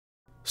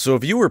So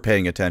if you were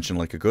paying attention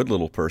like a good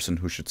little person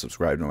who should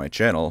subscribe to my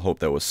channel, hope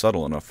that was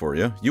subtle enough for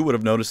you, you would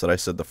have noticed that I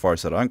said the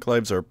Farsight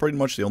Enclaves are pretty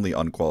much the only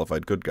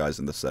unqualified good guys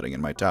in the setting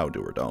in my Tau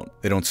do or don't.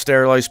 They don't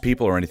sterilize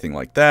people or anything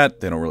like that,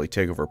 they don't really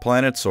take over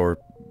planets or,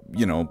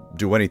 you know,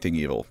 do anything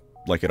evil.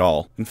 Like at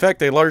all. In fact,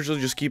 they largely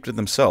just keep to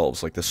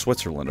themselves, like the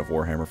Switzerland of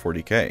Warhammer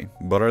 40k.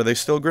 But are they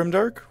still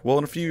Grimdark? Well,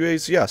 in a few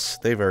ways, yes,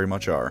 they very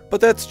much are.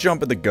 But that's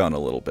jumping the gun a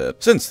little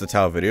bit. Since the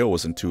Tau video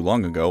wasn't too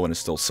long ago and is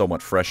still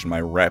somewhat fresh in my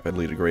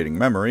rapidly degrading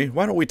memory,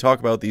 why don't we talk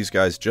about these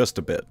guys just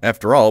a bit?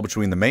 After all,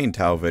 between the main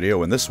Tau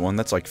video and this one,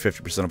 that's like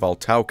 50% of all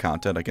Tau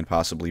content I can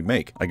possibly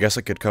make. I guess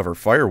I could cover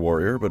Fire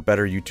Warrior, but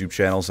better YouTube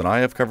channels than I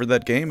have covered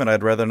that game, and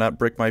I'd rather not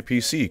brick my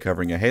PC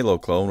covering a Halo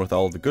clone with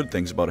all the good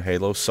things about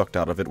Halo sucked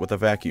out of it with a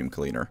vacuum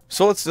cleaner.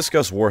 So let's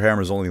discuss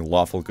Warhammer's only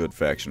lawful good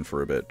faction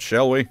for a bit,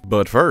 shall we?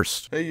 But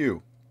first... Hey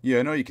you. Yeah,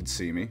 I know you can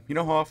see me. You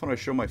know how often I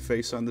show my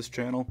face on this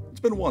channel? It's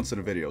been once in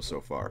a video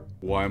so far.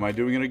 Why am I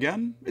doing it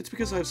again? It's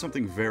because I have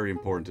something very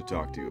important to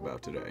talk to you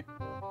about today.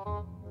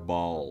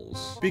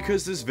 Balls.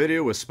 Because this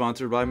video is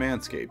sponsored by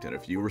Manscaped, and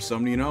if you or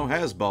someone you know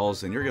has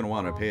balls, then you're going to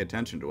want to pay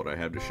attention to what I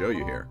have to show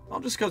you here. I'll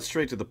just cut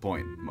straight to the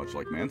point, much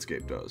like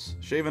Manscaped does.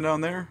 Shaving down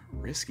there?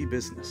 Risky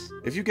business.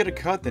 If you get a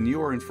cut, then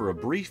you are in for a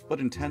brief but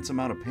intense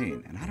amount of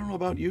pain, and I don't know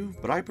about you,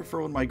 but I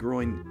prefer when my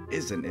groin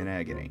isn't in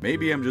agony.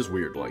 Maybe I'm just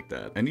weird like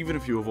that, and even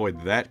if you avoid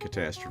that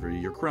catastrophe,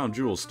 your crown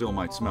jewels still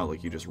might smell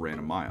like you just ran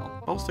a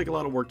mile. Balls take a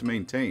lot of work to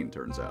maintain,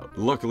 turns out.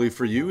 Luckily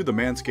for you, the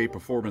Manscaped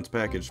Performance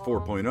Package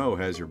 4.0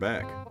 has your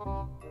back.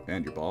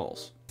 And your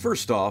balls.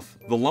 First off,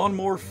 the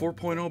Lawnmower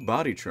 4.0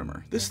 Body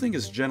Trimmer. This thing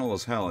is gentle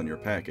as hell in your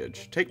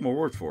package. Take my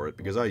word for it,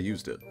 because I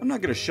used it. I'm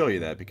not going to show you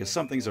that, because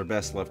some things are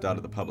best left out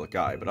of the public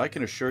eye, but I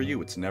can assure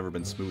you it's never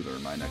been smoother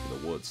in my neck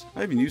of the woods.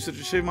 I even used it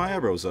to shave my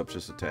eyebrows up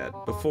just a tad.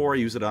 Before I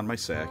use it on my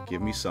sack,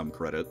 give me some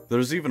credit.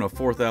 There's even a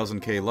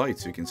 4000K light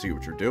so you can see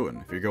what you're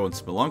doing. If you're going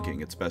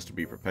spelunking, it's best to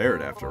be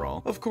prepared after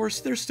all. Of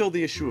course, there's still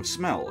the issue of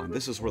smell, and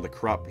this is where the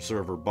Crop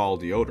Preserver Ball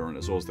Deodorant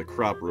as well as the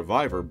Crop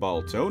Reviver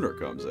Ball Toner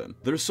comes in.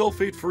 They're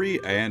sulfate-free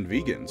and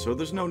vegan, so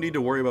there's no need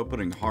to worry about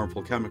putting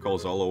harmful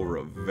chemicals all over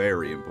a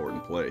very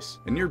important place.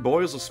 And your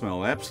boys will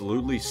smell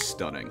absolutely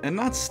stunning. And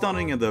not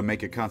stunning in the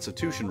make a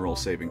constitution roll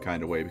saving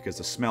kind of way, because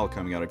the smell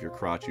coming out of your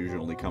crotch usually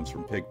only comes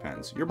from pig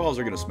pens. Your balls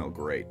are going to smell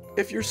great.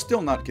 If you're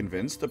still not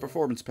convinced, the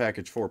Performance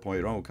Package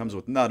 4.0 comes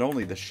with not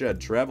only the Shed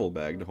travel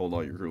bag to hold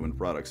all your ruined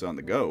products on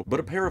the go,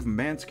 but a pair of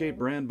Manscaped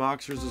brand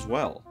boxers as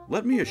well.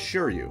 Let me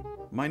assure you,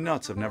 my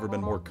nuts have never been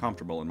more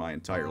comfortable in my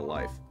entire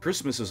life.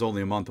 Christmas is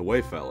only a month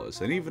away,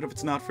 fellas, and even if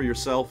it's not for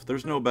yourself,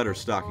 there's no better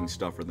stocking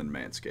stuffer than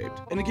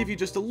Manscaped. And to give you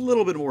just a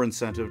little bit more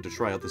incentive to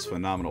try out this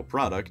phenomenal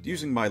product,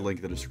 using my link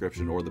in the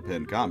description or the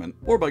pinned comment,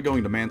 or by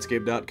going to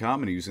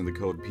manscaped.com and using the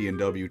code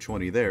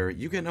PNW20 there,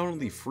 you get not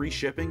only free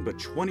shipping, but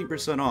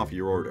 20% off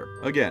your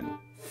order. Again,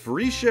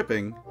 free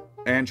shipping,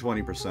 and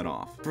 20%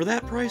 off. For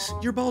that price,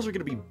 your balls are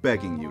going to be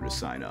begging you to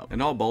sign up.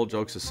 And all ball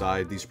jokes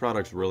aside, these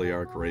products really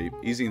are great,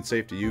 easy and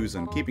safe to use,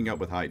 and keeping up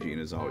with hygiene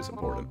is always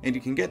important. And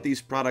you can get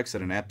these products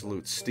at an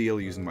absolute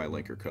steal using my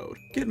link or code.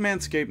 Get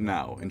Manscaped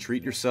now, and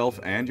treat yourself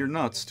and your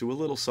nuts to a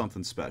little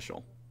something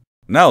special.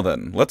 Now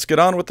then, let's get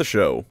on with the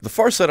show. The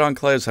Farsight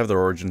Enclaves have their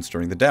origins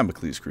during the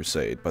Damocles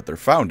Crusade, but their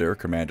founder,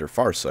 Commander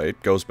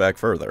Farsight, goes back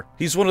further.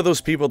 He's one of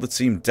those people that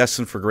seem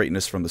destined for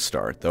greatness from the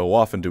start, though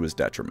often to his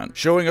detriment.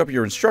 Showing up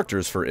your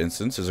instructors, for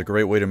instance, is a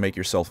great way to make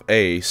yourself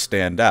A,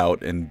 stand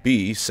out, and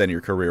B, send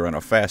your career on a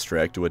fast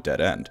track to a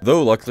dead end.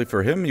 Though, luckily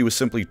for him, he was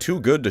simply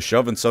too good to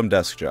shove in some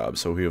desk job,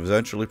 so he was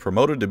eventually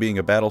promoted to being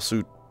a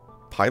battlesuit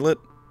pilot?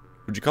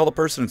 Would you call the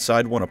person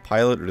inside one a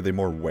pilot, or do they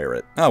more wear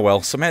it? Ah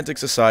well,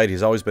 semantics aside,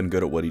 he's always been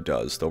good at what he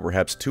does, though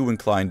perhaps too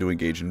inclined to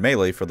engage in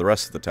melee for the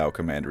rest of the Tau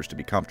commanders to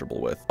be comfortable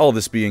with. All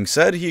this being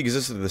said, he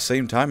existed at the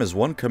same time as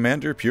one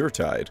Commander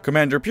Puretide.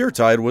 Commander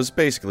Puretide was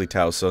basically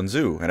Tau's Sun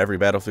Tzu, and every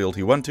battlefield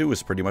he went to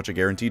was pretty much a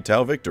guaranteed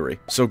Tau victory.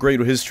 So great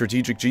was his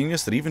strategic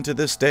genius that even to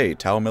this day,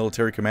 Tau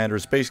military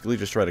commanders basically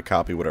just try to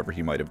copy whatever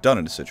he might have done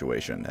in a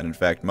situation, and in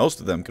fact most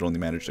of them could only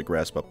manage to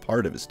grasp a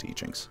part of his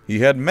teachings. He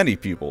had many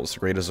pupils, the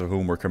greatest of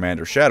whom were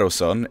Commander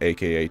Shadowsun,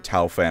 aka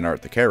Tau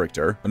Fanart the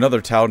character, another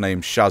Tau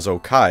named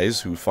Shazo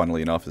Kais, who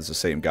funnily enough is the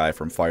same guy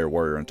from Fire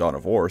Warrior and Dawn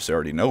of War, so I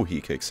already know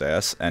he kicks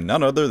ass, and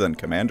none other than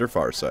Commander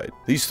Farsight.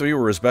 These three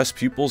were his best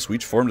pupils, who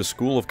each formed a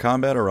school of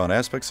combat around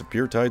aspects of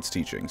Puretide's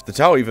teachings. The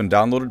Tau even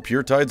downloaded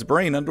Puretide's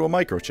brain onto a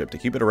microchip to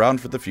keep it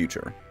around for the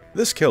future.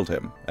 This killed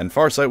him, and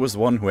Farsight was the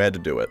one who had to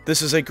do it.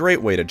 This is a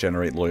great way to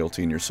generate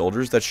loyalty in your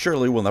soldiers that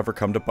surely will never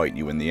come to bite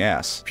you in the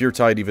ass.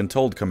 Puretide even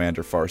told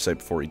Commander Farsight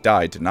before he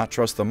died to not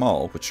trust them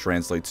all, which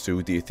translates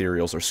to, the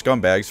ethereals are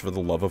scumbags, for the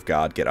love of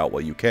God, get out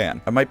while you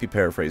can. I might be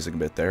paraphrasing a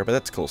bit there, but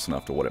that's close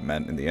enough to what it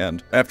meant in the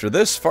end. After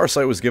this,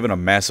 Farsight was given a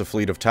massive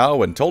fleet of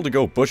Tau and told to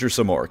go butcher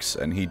some orcs,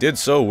 and he did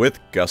so with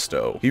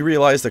gusto. He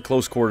realized that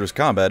close quarters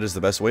combat is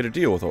the best way to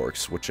deal with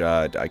orcs, which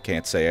I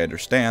can't say I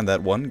understand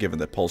that one, given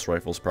that pulse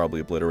rifles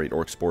probably obliterate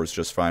orc spores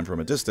just fine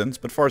from a distance,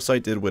 but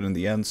Farsight did win in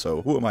the end,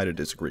 so who am I to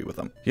disagree with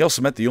him? He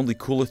also met the only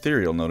cool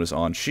ethereal known as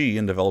On-Shi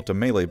and developed a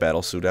melee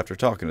battlesuit after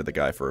talking to the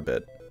guy for a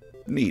bit.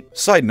 Neat.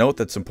 Side note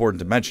that's important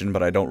to mention,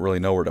 but I don't really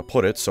know where to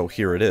put it, so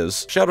here it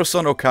is. Shadow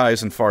Sun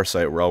Okais and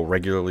Farsight were all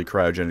regularly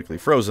cryogenically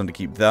frozen to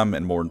keep them,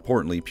 and more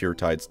importantly, Pure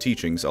Tide's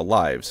teachings,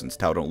 alive, since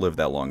Tau don't live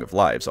that long of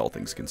lives, all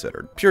things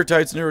considered. Pure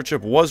Tide's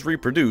neurochip was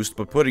reproduced,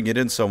 but putting it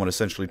in someone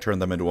essentially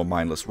turned them into a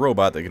mindless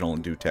robot that can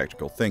only do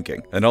tactical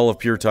thinking. And all of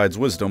Pure Tide's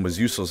wisdom was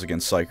useless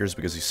against Psykers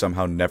because he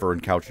somehow never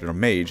encountered a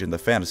mage in the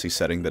fantasy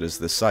setting that is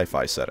this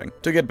sci-fi setting.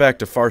 To get back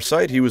to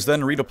Farsight, he was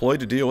then redeployed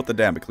to deal with the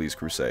Damocles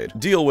Crusade.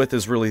 Deal with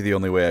is really the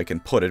only way I can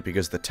put it,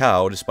 because the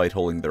Tau, despite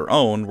holding their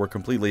own, were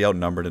completely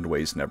outnumbered in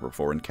ways never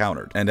before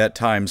encountered. And at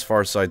times,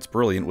 Farsight's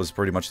brilliant was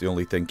pretty much the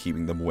only thing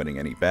keeping them winning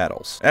any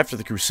battles. After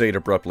the Crusade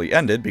abruptly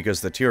ended,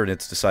 because the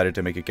Tyranids decided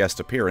to make a guest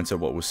appearance at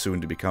what was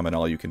soon to become an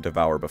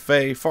all-you-can-devour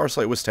buffet,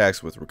 Farsight was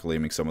tasked with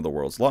reclaiming some of the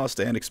world's lost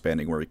and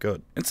expanding where he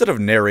could. Instead of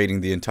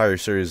narrating the entire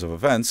series of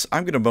events,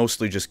 I'm gonna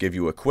mostly just give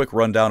you a quick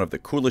rundown of the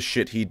coolest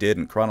shit he did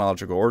in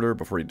chronological order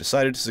before he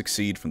decided to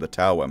succeed from the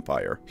Tau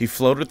Empire. He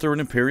floated through an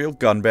Imperial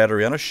gun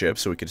battery on a ship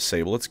so he could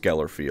disable its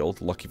Geller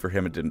field. Lucky for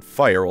him it didn't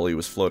fire while he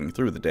was floating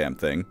through the damn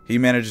thing. He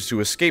manages to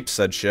escape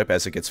said ship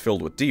as it gets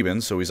filled with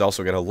demons, so he's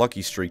also got a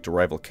lucky streak to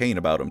rival Cain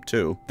about him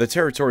too. The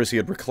territories he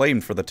had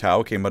reclaimed for the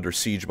Tau came under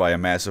siege by a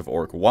massive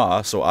orc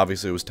Wa, so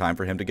obviously it was time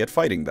for him to get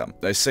fighting them.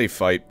 I say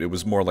fight, it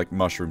was more like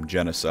mushroom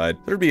genocide.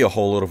 There'd be a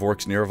whole load of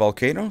orcs near a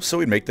volcano, so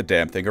he'd make the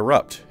damn thing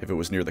erupt. If it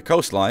was near the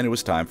coastline, it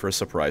was time for a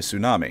surprise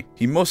tsunami.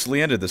 He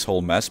mostly ended this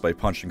whole mess by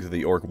punching through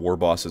the orc war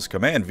boss's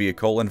command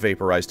vehicle and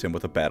vaporized him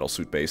with a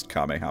battlesuit-based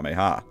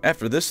Kamehameha.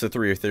 After this, the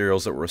three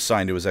ethereals that were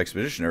assigned to his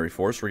expeditionary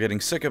force were getting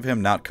sick of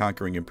him not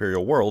conquering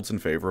Imperial worlds in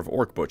favor of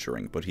orc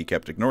butchering, but he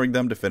kept ignoring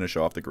them to finish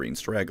off the green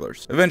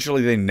stragglers.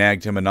 Eventually, they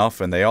nagged him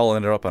enough, and they all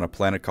ended up on a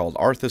planet called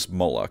Arthas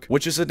Moloch,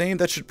 which is a name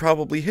that should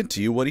probably hint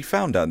to you what he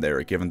found on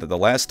there, given that the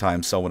last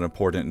time someone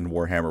important in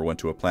Warhammer went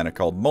to a planet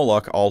called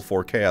Moloch, all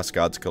 4 Chaos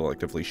Gods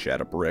collectively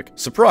shat a brick.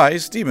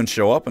 Surprise! Demons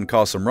show up and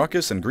cause some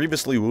ruckus and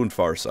grievously wound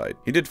Farsight.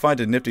 He did find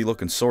a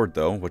nifty-looking sword,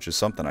 though, which is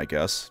something, I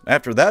guess.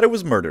 After that, it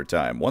was murder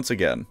time, once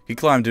again. He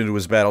climbed into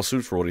his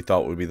battlesuit for what he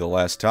thought would be the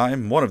last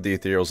time. One of the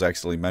ethereals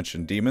accidentally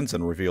mentioned demons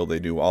and revealed they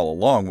knew all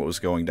along what was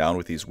going down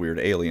with these weird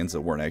aliens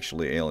that weren't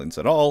actually aliens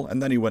at all,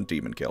 and then he went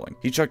demon killing.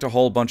 He chucked a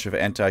whole bunch of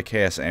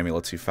anti-chaos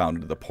amulets he found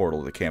into the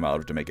portal that came out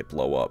of to make it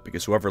blow up,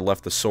 because whoever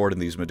left the sword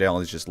and these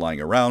medallions just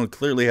lying around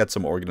clearly had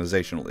some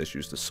organizational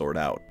issues to sort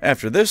out.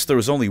 After this, there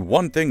was only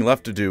one thing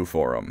left to do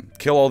for him: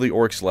 kill all the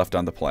orcs left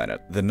on the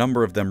planet. The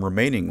number of them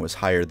remaining was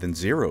higher than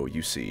 0,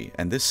 you see,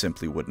 and this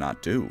simply would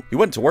not do. He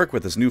went to work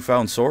with his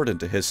newfound sword, and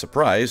to his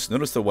surprise,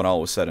 noticed that when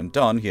all was said and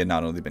done, he had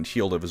not only been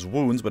healed of his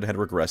wounds, but had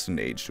regressed in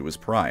age to his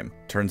prime.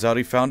 Turns out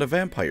he found a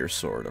vampire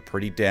sword, a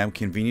pretty damn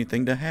convenient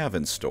thing to have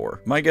in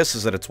store. My guess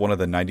is that it's one of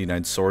the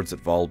 99 swords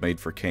that Vol made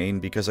for Cain,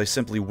 because I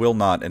simply will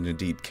not, and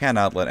indeed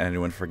cannot, let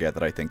anyone forget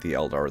that I think the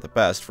Eldar are the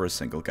best for a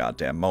single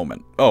goddamn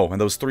moment. Oh, and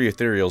those 3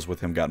 ethereals with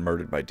him got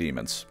murdered by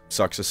demons.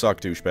 Sucks to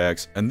suck,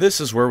 douchebags. And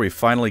this is where we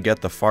finally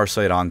get the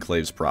Farsight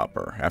Enclaves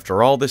proper.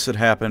 After all this had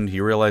happened,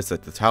 he realized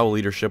that the Tau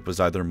leadership was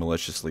either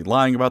maliciously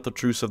lying about the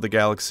truths of the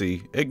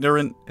galaxy,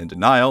 ignorant, in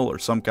denial, or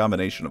some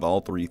combination of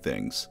all 3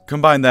 things.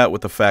 Combine that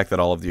with the fact that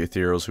all of the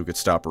ethereals who could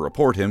stop or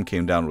report him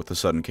came down with a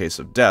sudden case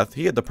of death,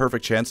 he had the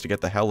perfect chance to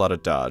get the hell out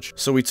of Dodge.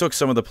 So he took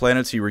some of the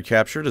planets he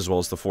recaptured, as well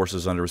as the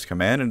forces under his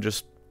command, and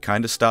just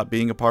kind of stopped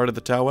being a part of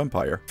the Tau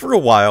Empire. For a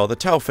while, the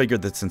Tau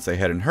figured that since they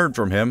hadn't heard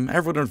from him,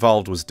 everyone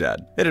involved was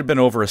dead. It had been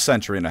over a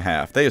century and a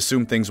half. They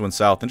assumed things went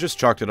south and just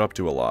chalked it up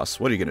to a loss.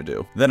 What are you gonna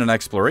do? Then an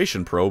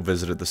exploration probe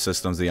visited the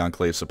systems the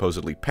Enclave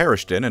supposedly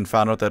perished in and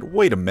found out that,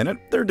 wait a minute,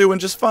 they're doing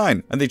just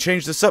fine. And they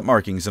changed the set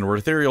markings and were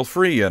ethereal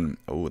free, and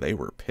oh, they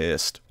were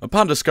pissed.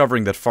 Upon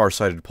discovering that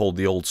Farsight had pulled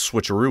the old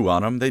switcheroo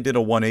on him, they did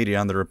a 180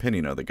 on their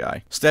opinion of the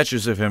guy.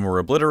 Statues of him were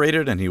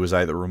obliterated, and he was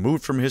either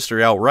removed from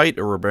history outright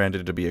or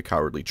rebranded to be a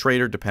cowardly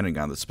traitor, depending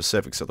on the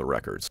specifics of the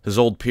records. His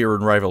old peer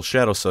and rival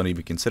Shadow Sun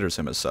even considers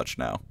him as such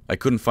now. I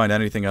couldn't find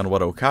anything on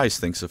what Okais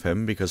thinks of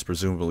him, because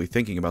presumably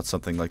thinking about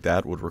something like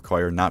that would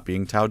require not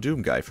being Tau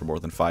Doom Guy for more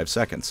than 5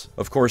 seconds.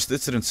 Of course,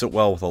 this didn't sit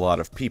well with a lot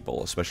of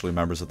people, especially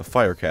members of the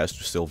Firecast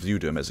who still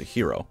viewed him as a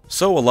hero.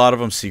 So a lot of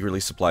them secretly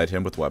supplied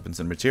him with weapons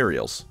and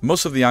materials.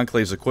 Most of the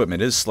Enclave's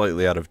equipment is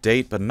slightly out of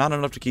date, but not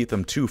enough to keep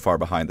them too far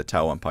behind the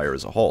Tau Empire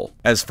as a whole.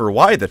 As for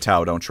why the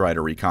Tau don't try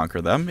to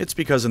reconquer them, it's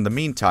because in the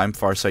meantime,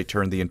 Farsight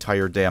turned the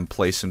entire damn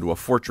place into a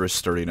fortress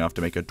sturdy enough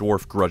to make a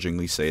dwarf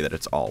grudgingly say that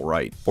it's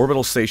alright.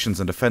 Orbital stations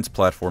and defense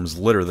platforms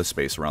litter the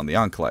space around the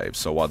Enclave,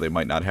 so while they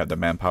might not have the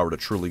manpower to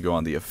truly go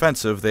on the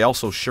offensive, they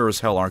also sure as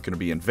hell aren't going to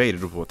be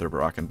invaded with what they're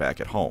rocking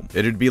back at home.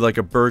 It'd be like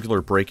a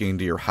burglar breaking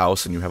into your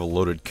house and you have a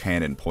loaded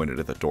cannon pointed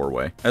at the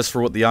doorway. As for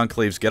what the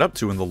Enclaves get up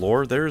to in the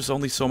lore, there's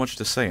only so much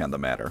to say on the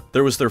matter.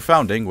 There was their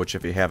founding, which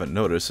if you haven't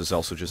noticed is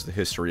also just the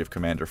history of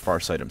Commander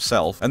Farsight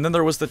himself, and then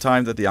there was the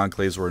time that the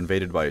Enclaves were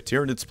invaded by a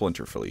Tyranid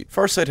splinter fleet.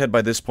 Farsight had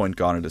by this point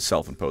gone into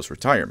himself in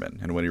post-retirement,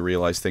 and when he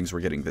realized things were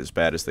getting as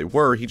bad as they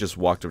were, he just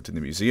walked up to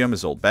the museum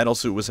his old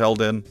battlesuit was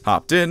held in,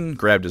 hopped in,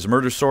 grabbed his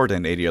murder sword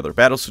and 80 other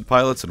battlesuit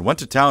pilots, and went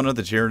to town on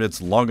the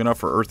Tyranids long enough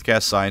for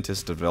Earth-cast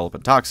scientists to develop a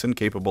toxin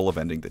capable of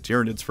ending the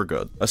Tyranids for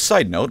good. A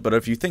side note, but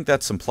if you think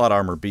that's some plot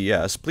armor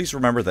BS, please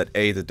remember that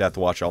A, the Death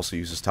Watch also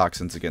uses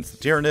toxins against the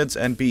Tyranids,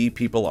 and B,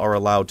 people are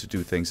allowed to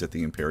do things that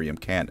the Imperium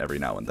can't every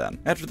now and then.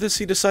 After this,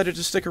 he decided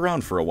to stick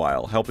around for a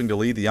while, helping to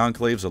lead the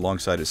Enclaves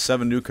alongside his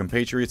 7 new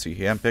compatriots he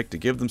handpicked to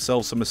give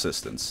themselves some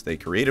assistance. They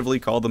creatively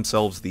called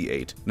themselves the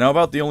 8. Now,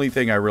 about the only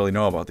thing I really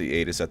know about the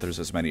 8 is that there's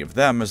as many of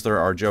them as there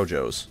are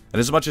JoJos. And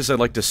as much as I'd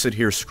like to sit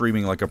here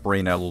screaming like a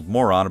brain-addled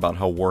moron about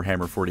how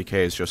Warhammer 40k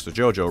is just a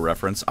JoJo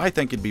reference, I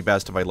think it'd be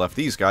best if I left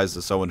these guys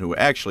to someone who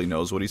actually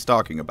knows what he's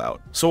talking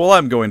about. So while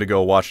I'm going to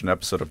go watch an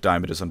episode of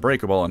Diamond is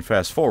Unbreakable and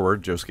fast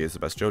forward, Josuke is the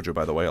best JoJo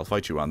by the way, I'll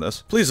fight you on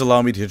this, please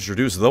allow me to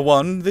introduce the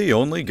one, the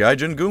only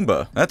Gaijin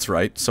Goombah. That's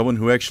right, someone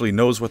who actually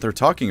knows what they're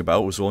talking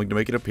about was willing to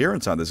make an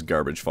appearance on this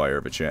garbage fire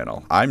of a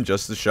channel. I'm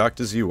just as shocked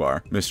as you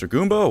are. Mr.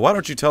 Goombah, why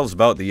don't you tell us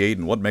about the 8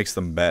 and what makes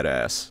them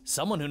badass?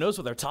 Someone who knows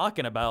what they're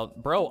talking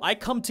about. Bro, I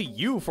come to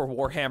you for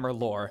Warhammer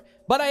lore.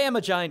 But I am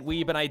a giant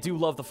weeb and I do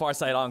love the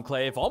Farsight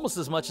Enclave almost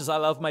as much as I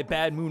love my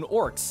Bad Moon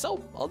orcs,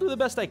 so I'll do the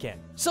best I can.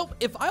 So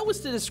if I was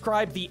to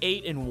describe the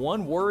 8 in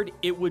one word,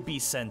 it would be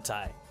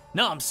Sentai.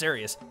 No, I'm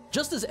serious.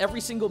 Just as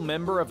every single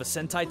member of a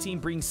Sentai team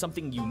brings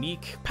something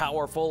unique,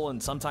 powerful,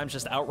 and sometimes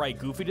just outright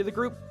goofy to the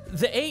group,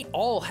 the 8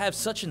 all have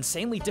such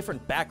insanely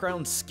different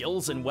backgrounds,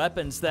 skills, and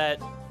weapons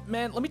that,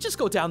 man, let me just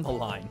go down the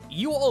line.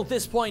 You all at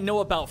this point know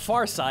about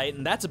Farsight,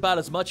 and that's about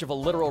as much of a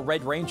literal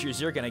Red Ranger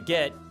as you're gonna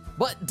get.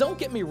 But don't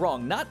get me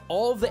wrong, not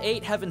all of the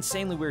 8 have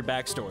insanely weird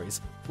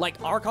backstories.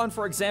 Like Archon,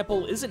 for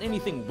example, isn't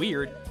anything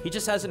weird, he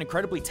just has an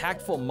incredibly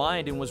tactful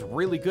mind and was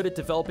really good at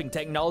developing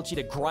technology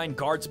to grind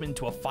guardsmen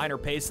to a finer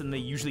pace than they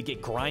usually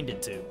get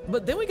grinded to.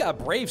 But then we got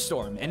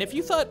Bravestorm, and if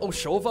you thought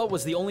Oshova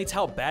was the only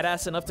Tau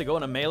badass enough to go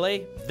in a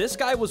melee, this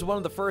guy was one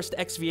of the first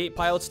XV8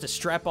 pilots to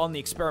strap on the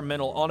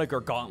experimental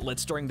Onager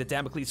gauntlets during the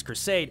Damocles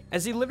Crusade,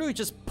 as he literally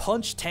just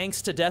punched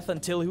tanks to death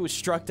until he was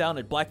struck down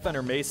at Black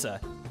Thunder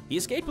Mesa. He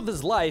escaped with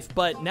his life,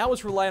 but now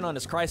is relying on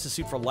his crisis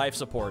suit for life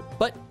support.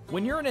 But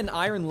when you're in an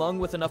iron lung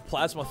with enough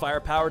plasma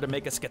firepower to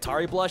make a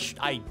Skatari blush,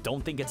 I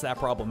don't think it's that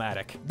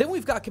problematic. Then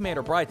we've got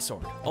Commander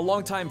Brightsword, a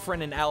longtime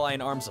friend and ally in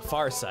arms of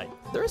Farsight.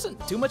 There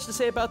isn't too much to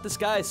say about this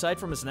guy aside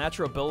from his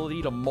natural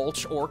ability to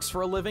mulch orcs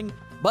for a living,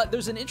 but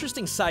there's an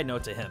interesting side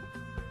note to him.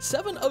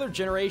 7 other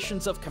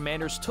generations of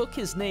commanders took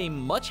his name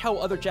much how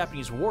other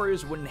Japanese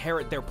warriors would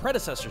inherit their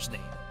predecessor's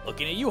name.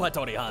 Looking at you,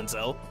 Hattori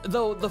Hanzo.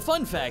 Though the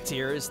fun fact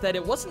here is that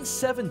it wasn't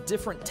 7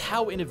 different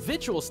Tau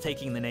individuals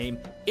taking the name,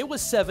 it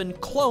was 7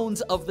 clones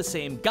of the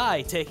same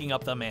guy taking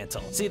up the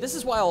mantle. See, this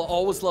is why I'll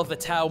always love the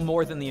Tau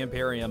more than the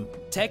Imperium.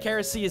 Tech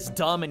heresy is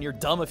dumb and you're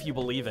dumb if you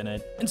believe in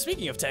it. And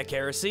speaking of tech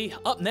heresy,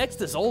 up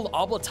next is old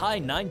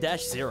Oblatai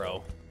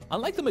 9-0.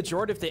 Unlike the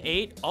majority of the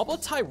 8,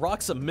 Oblatai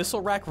rocks a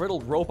missile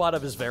rack-riddled robot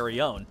of his very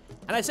own.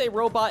 And I say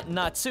robot,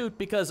 not suit,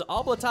 because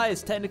Oblatai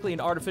is technically an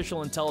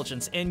artificial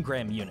intelligence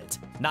engram unit,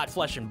 not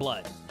flesh and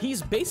blood.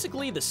 He's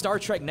basically the Star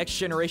Trek Next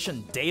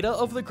Generation Data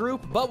of the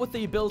group, but with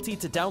the ability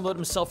to download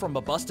himself from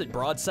a busted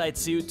broadside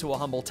suit to a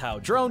humble Tau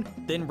drone,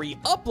 then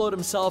re-upload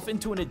himself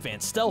into an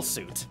advanced stealth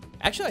suit.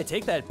 Actually, I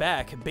take that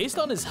back. Based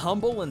on his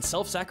humble and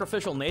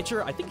self-sacrificial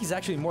nature, I think he's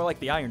actually more like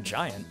the Iron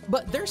Giant.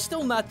 But they're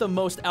still not the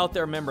most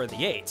out-there member of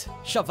the 8.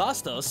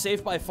 Shavastos,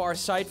 saved by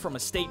Farsight from a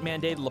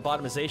state-mandated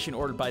lobotomization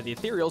ordered by the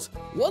Ethereals,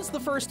 was the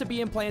first to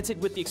be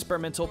implanted with the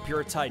experimental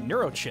Puretide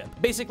neurochip,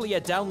 basically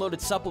a downloaded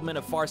supplement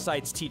of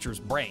Farsight's teacher's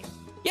brain.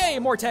 Yay,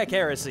 more tech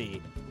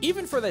heresy!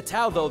 Even for the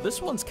Tau though,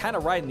 this one's kinda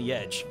riding the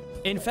edge.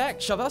 In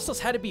fact, Shavastos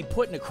had to be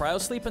put in a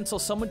cryosleep until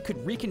someone could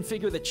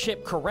reconfigure the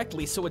chip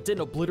correctly so it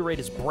didn't obliterate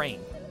his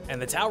brain.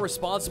 And the Tau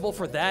responsible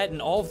for that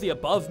and all of the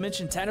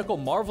above-mentioned technical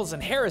marvels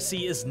and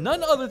heresy is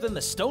none other than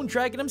the Stone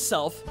Dragon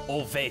himself,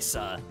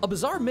 Ovesa. A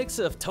bizarre mix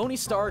of Tony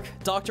Stark,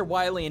 Dr.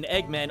 Wily, and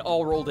Eggman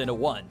all rolled into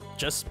one,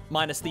 just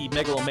minus the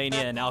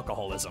megalomania and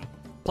alcoholism.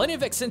 Plenty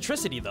of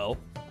eccentricity though.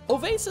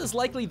 Ovesa is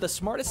likely the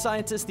smartest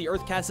scientist the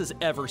Earthcast has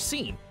ever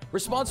seen,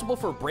 responsible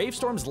for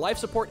Bravestorm's life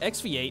support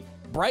XV8,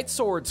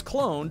 Brightsword's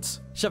clones,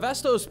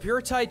 Shavastos'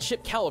 Puretide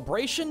chip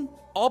calibration,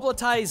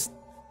 Oblatai's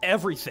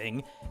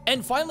everything,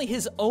 and finally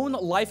his own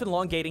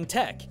life-elongating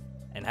tech.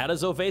 And how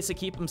does Ovesa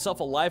keep himself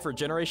alive for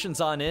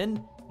generations on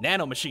end?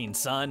 Nanomachines,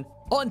 son.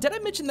 Oh, and did I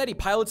mention that he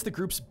pilots the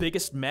group's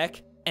biggest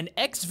mech? An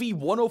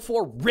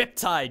XV-104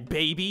 Riptide,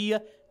 baby!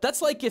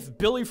 That's like if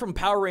Billy from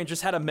Power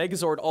Rangers had a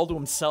Megazord all to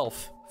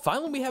himself.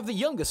 Finally, we have the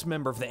youngest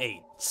member of the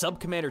 8,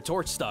 Sub-Commander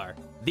Torchstar,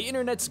 the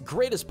internet's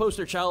greatest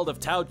poster child of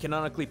Tau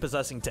canonically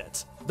possessing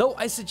tits. Though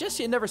I suggest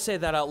you never say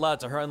that out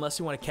loud to her unless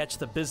you want to catch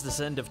the business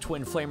end of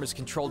twin flamers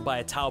controlled by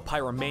a Tau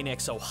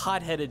pyromaniac so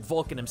hot-headed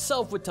Vulcan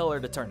himself would tell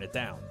her to turn it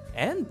down.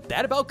 And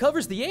that about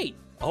covers the 8.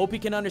 I hope you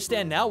can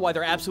understand now why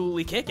they're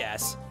absolutely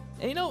kick-ass.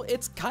 And you know,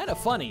 it's kind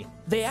of funny.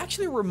 They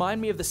actually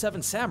remind me of the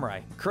 7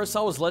 Samurai,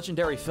 Kurosawa's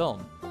legendary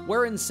film,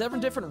 wherein 7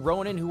 different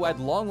Ronin who had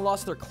long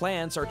lost their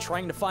clans are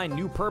trying to find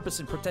new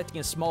purpose in protecting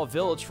a small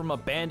village from a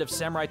band of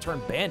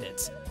samurai-turned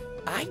bandits.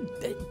 I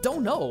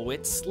don't know.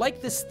 It's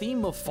like this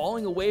theme of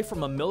falling away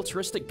from a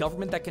militaristic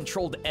government that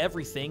controlled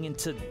everything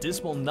into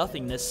dismal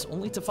nothingness,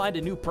 only to find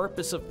a new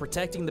purpose of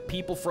protecting the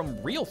people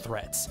from real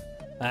threats.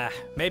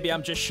 Maybe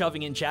I'm just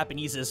shoving in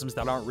Japanese-isms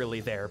that aren't really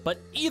there, but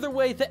either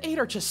way, the 8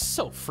 are just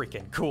so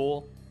freaking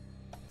cool.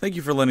 Thank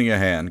you for lending a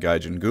hand,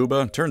 Gaijin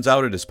Goombah. Turns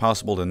out it is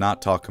possible to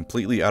not talk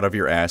completely out of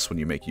your ass when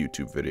you make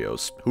YouTube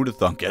videos. Who'da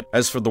thunk it?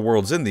 As for the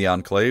worlds in the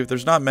Enclave,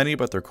 there's not many,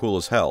 but they're cool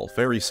as hell.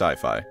 Very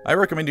sci-fi. I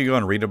recommend you go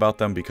and read about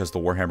them because the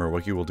Warhammer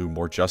Wiki will do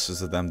more justice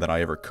to them than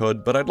I ever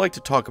could, but I'd like to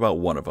talk about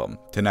one of them,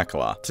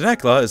 Tenekla.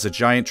 Tenekla is a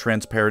giant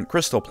transparent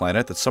crystal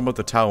planet that some of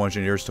the Tau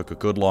engineers took a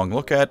good long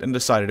look at and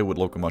decided it would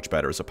look much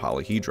better as a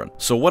polyhedron.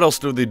 So what else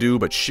do they do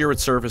but shear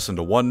its surface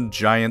into one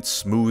giant,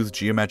 smooth,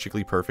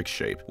 geometrically perfect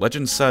shape?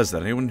 Legend says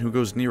that anyone who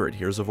goes near it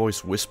hears a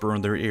voice whisper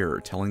in their ear,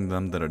 telling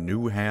them that a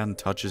new hand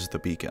touches the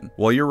beacon.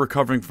 While you're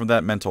recovering from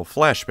that mental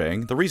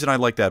flashbang, the reason I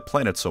like that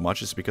planet so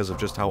much is because of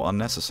just how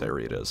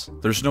unnecessary it is.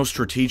 There's no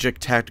strategic,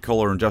 tactical,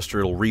 or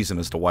industrial reason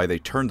as to why they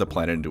turned the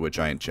planet into a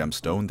giant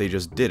gemstone, they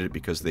just did it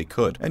because they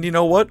could. And you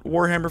know what?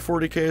 Warhammer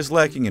 40k is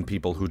lacking in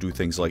people who do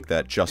things like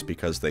that just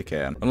because they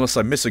can. Unless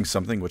I'm missing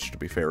something, which to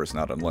be fair is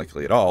not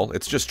unlikely at all,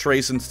 it's just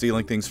Trayson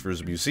stealing things for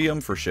his museum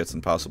for shits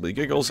and possibly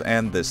giggles,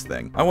 and this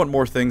thing. I want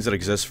more things that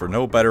exist for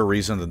no better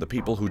reason than the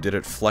people who did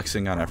it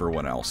flexing on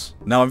everyone else.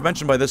 Now, I've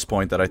mentioned by this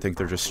point that I think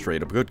they're just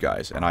straight up good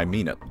guys, and I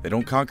mean it. They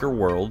don't conquer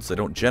worlds, they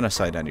don't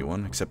genocide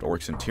anyone, except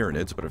orcs and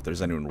Tyranids, but if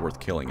there's anyone worth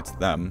killing, it's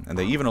them, and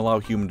they even allow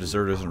human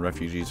deserters and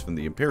refugees from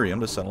the Imperium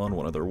to settle on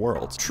one of their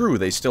worlds. True,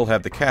 they still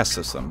have the caste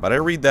system, but I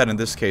read that in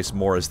this case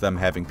more as them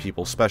having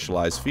people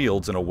specialize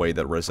fields in a way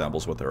that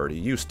resembles what they're already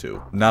used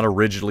to. Not a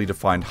rigidly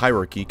defined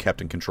hierarchy kept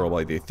in control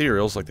by the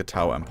Ethereals like the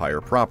Tau Empire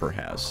proper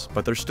has.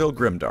 But they're still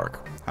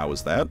Grimdark. How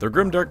is that? They're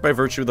Grimdark by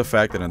virtue of the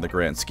fact that in the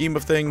grand scheme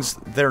of things,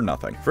 they're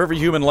nothing. For every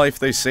human life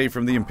they save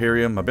from the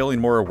Imperium, a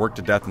billion more are worked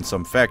to death in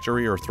some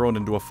factory or thrown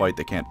into a fight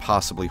they can't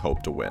possibly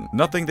hope to win.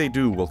 Nothing they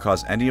do will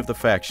cause any of the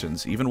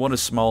factions, even one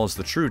as small as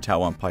the true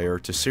Tau Empire,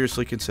 to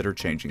seriously consider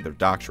changing their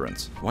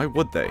doctrines. Why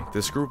would they?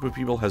 This group of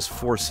people has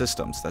 4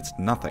 systems, that's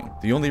nothing.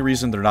 The only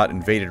reason they're not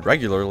invaded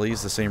regularly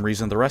is the same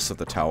reason the rest of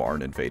the Tau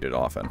aren't invaded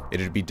often.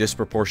 It'd be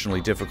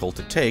disproportionately difficult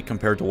to take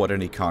compared to what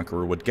any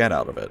conqueror would get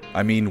out of it.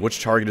 I mean,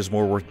 which target is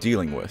more worth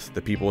dealing with?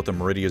 The people at the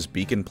Meridia's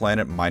beacon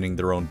planet minding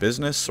their own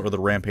business, or the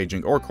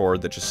rampaging orc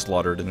horde that just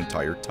slaughtered an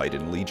entire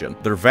Titan legion?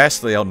 They're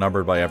vastly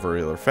outnumbered by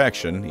every other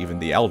faction, even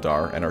the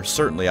Eldar, and are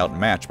certainly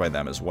outmatched by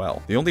them as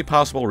well. The only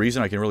possible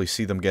reason I can really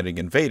see them getting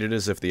invaded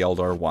is if the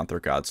Eldar want their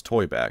god's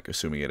toy back,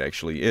 assuming it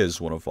actually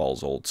is one of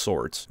Val's old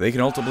swords. They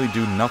can ultimately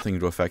do nothing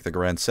to affect the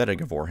grand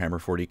setting of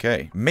Warhammer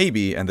 40k.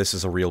 Maybe, and this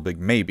is a real big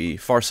maybe,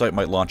 Farsight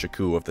might launch a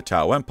coup of the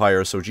Tau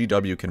Empire so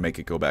GW can make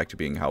it go back to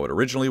being how it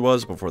originally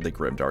was before they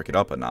Grimdark it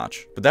up a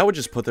notch. But that would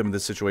just put them in the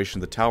situation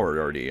the Tau are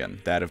already in,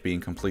 that of being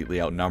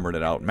completely outnumbered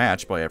and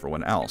outmatched by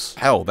everyone else.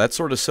 Hell, that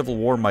sort of civil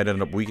war might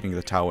end up weakening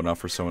the Tau enough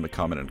for someone to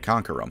come in and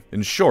conquer them.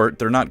 In short,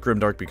 they're not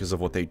Grimdark because of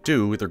what they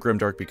do, they're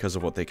Grimdark because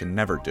of what they can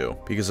never do.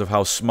 Because of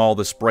how small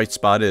this bright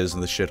spot is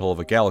in the shithole of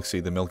a galaxy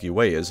the Milky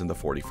Way is in the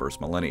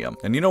 41st millennium.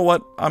 And you know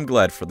what? I'm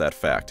glad for that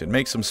fact. It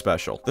makes them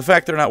special. The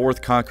fact they're not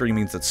worth conquering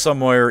means that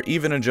somewhere,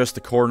 even in just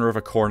the corner of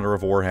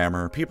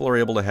Warhammer, people are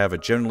able to have a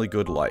generally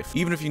good life.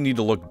 Even if you need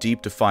to look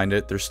deep to find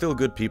it, there's still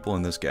good people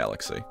in this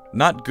galaxy.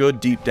 Not good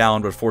deep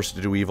down, but forced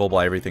to do evil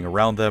by everything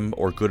around them,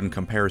 or good in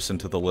comparison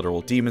to the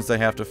literal demons they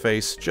have to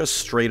face, just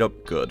straight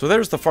up good. So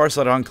there's the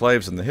Farsight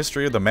Enclaves and the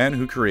history of the man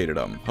who created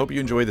them. Hope you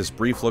enjoy this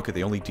brief look at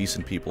the only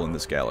decent people in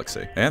this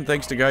galaxy. And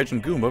thanks to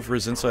Gaijin Goombah for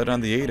his insight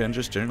on the 8 and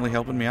just generally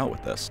helping me out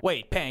with this.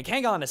 Wait, Pank,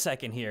 hang on a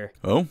second here.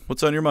 Oh,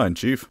 what's on your mind,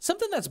 Chief?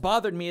 Something that's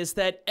bothered me is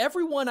that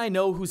everyone I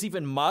know who's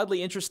even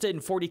mildly interested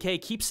in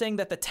 40k keeps saying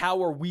that the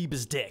Tau are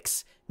weebs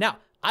dicks. Now,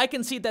 I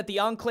concede that the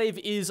Enclave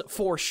is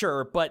for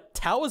sure, but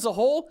Tau as a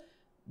whole?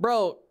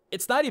 Bro,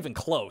 it's not even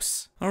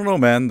close. I don't know,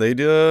 man.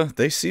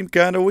 They seem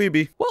kinda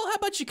weeby. Well, how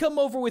about you come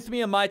over with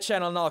me on my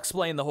channel and I'll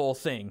explain the whole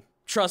thing.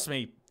 Trust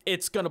me,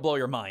 it's gonna blow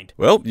your mind.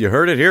 Well, you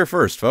heard it here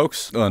first,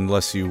 folks.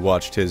 Unless you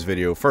watched his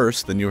video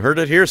first, then you heard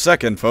it here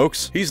second,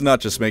 folks. He's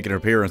not just making an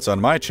appearance on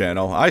my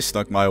channel, I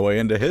snuck my way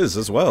into his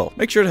as well.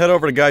 Make sure to head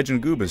over to Gaijin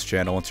Goombah's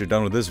channel once you're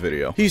done with this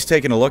video. He's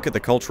taking a look at the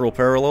cultural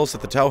parallels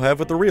that the Tau have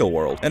with the real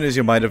world. And as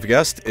you might have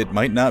guessed, it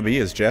might not be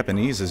as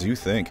Japanese as you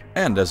think.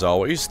 And as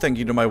always, thank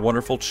you to my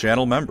wonderful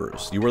channel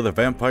members. You are the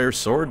vampire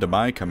sword to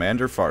my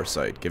Commander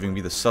Farsight, giving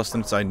me the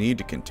sustenance I need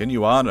to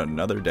continue on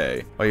another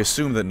day. I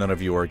assume that none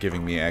of you are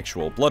giving me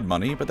actual blood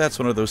money, but that's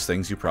one of those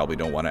things you probably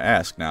don't want to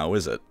ask now,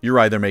 is it? You're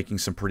either making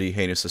some pretty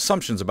heinous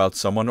assumptions about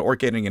someone or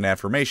getting an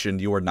affirmation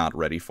you are not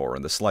ready for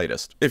in the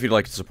slightest. If you'd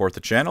like to support the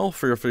channel,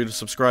 feel free to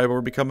subscribe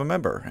or become a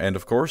member. And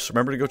of course,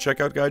 remember to go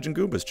check out Gaijin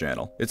Goombah's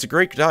channel. It's a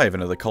great dive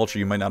into the culture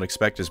you might not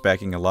expect is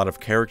backing a lot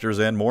of characters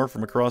and more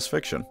from across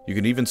fiction. You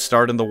can even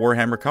start in the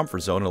Warhammer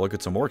comfort zone and look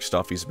at some orc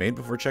stuff he's made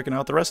before checking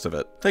out the rest of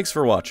it. Thanks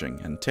for watching,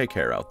 and take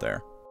care out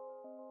there.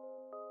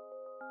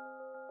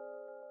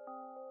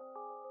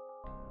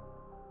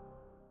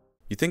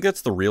 You think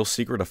that's the real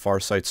secret of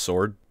Farsight's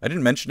sword? I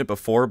didn't mention it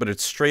before, but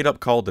it's straight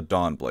up called the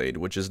Dawnblade,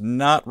 which is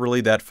not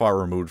really that far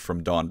removed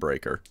from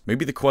Dawnbreaker.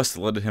 Maybe the quest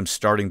that led to him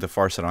starting the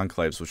Farsight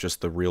Enclaves was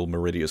just the real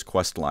Meridia's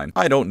quest line.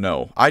 I don't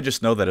know. I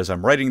just know that as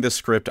I'm writing this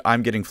script,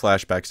 I'm getting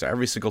flashbacks to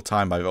every single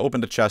time I've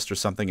opened a chest or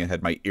something and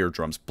had my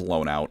eardrums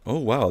blown out. Oh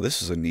wow,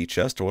 this is a neat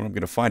chest. What I'm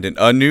gonna find in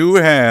a new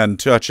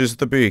hand touches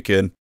the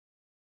beacon.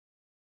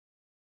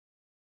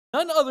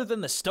 None other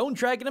than the stone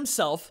dragon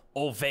himself,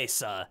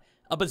 Ovesa.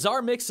 A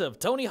bizarre mix of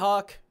Tony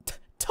Hawk.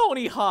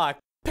 Tony Hawk!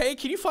 Hey,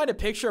 can you find a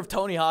picture of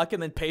Tony Hawk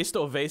and then paste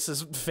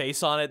Ovesa's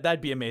face on it? That'd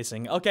be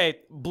amazing. Okay,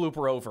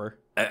 blooper over.